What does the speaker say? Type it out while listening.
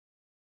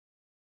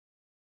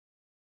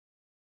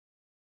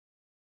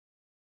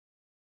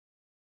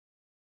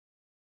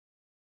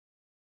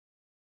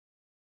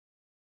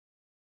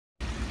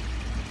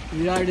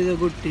Virat is a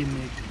good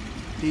teammate.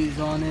 He is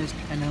honest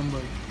and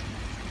humble.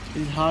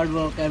 He is hard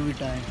work every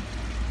time.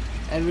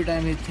 Every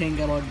time he think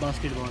about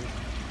basketball.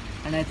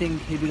 And I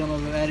think he become a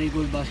very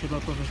good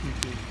basketball professional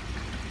player.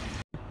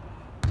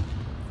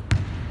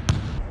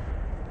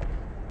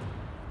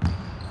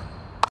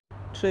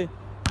 Three.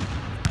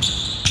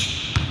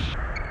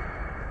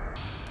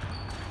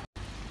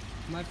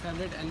 My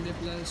favorite NBA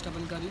player is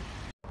Stephen Curry.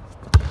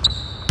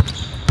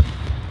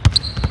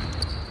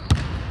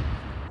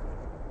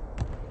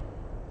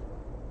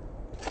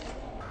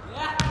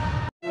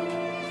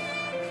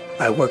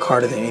 I work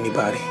harder than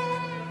anybody.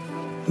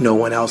 No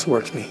one else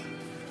works me.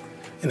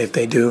 And if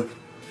they do,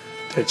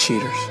 they're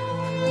cheaters.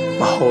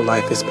 My whole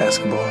life is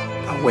basketball.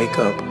 I wake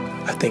up,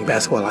 I think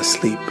basketball, I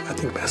sleep. I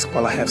think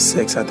basketball, I have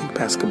sex. I think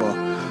basketball.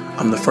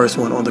 I'm the first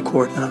one on the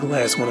court and I'm the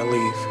last one to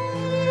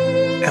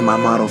leave. And my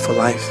motto for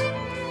life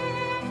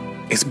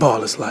is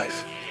ball is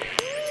life.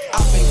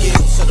 I've been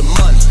getting to the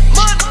money.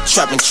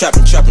 Trapping,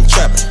 trapping, trapping,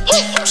 trapping.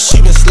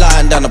 She been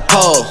sliding down the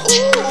pole.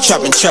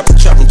 Trapping, trapping,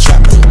 trapping,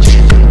 trapping.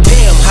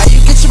 Damn, how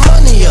you get your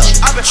money up?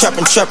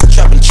 Trapping, trapping,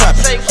 trapping,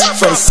 trapping.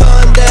 From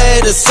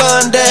Sunday to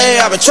Sunday,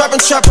 I've been trapping,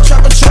 trapping,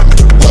 trapping,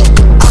 trapping.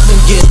 I've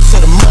been getting to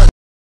the